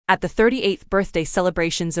At the 38th birthday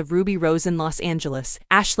celebrations of Ruby Rose in Los Angeles,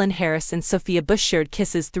 Ashlyn Harris and Sophia Bush shared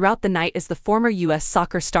kisses throughout the night as the former U.S.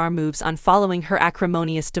 soccer star moves on following her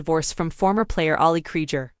acrimonious divorce from former player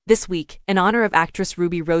Krieger. This week, in honor of actress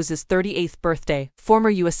Ruby Rose's 38th birthday, former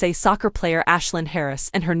USA soccer player Ashlyn Harris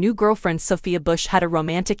and her new girlfriend Sophia Bush had a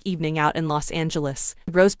romantic evening out in Los Angeles.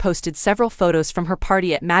 Rose posted several photos from her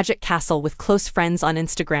party at Magic Castle with close friends on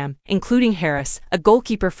Instagram, including Harris, a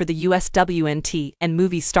goalkeeper for the USWNT, and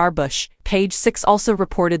movie star Bush. Page 6 also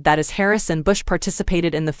reported that as Harris and Bush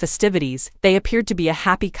participated in the festivities, they appeared to be a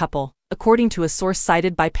happy couple. According to a source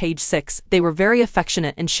cited by Page 6, they were very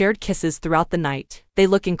affectionate and shared kisses throughout the night. They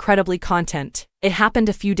look incredibly content. It happened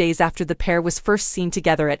a few days after the pair was first seen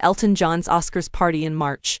together at Elton John's Oscars party in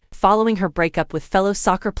March. Following her breakup with fellow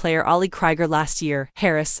soccer player Krieger last year,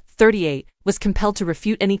 Harris, 38, was compelled to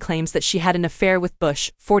refute any claims that she had an affair with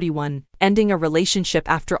Bush, 41, ending a relationship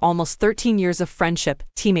after almost 13 years of friendship,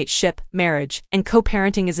 teammateship, marriage, and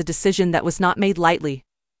co-parenting is a decision that was not made lightly.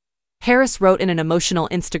 Harris wrote in an emotional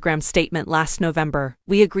Instagram statement last November,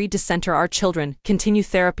 "We agreed to center our children, continue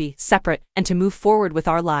therapy, separate, and to move forward with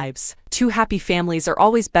our lives. Two happy families are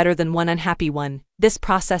always better than one unhappy one. This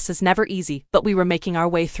process is never easy, but we were making our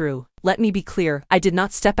way through. Let me be clear, I did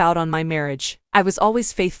not step out on my marriage. I was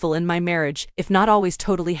always faithful in my marriage, if not always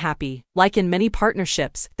totally happy. Like in many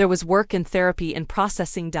partnerships, there was work and therapy and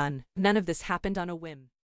processing done. None of this happened on a whim."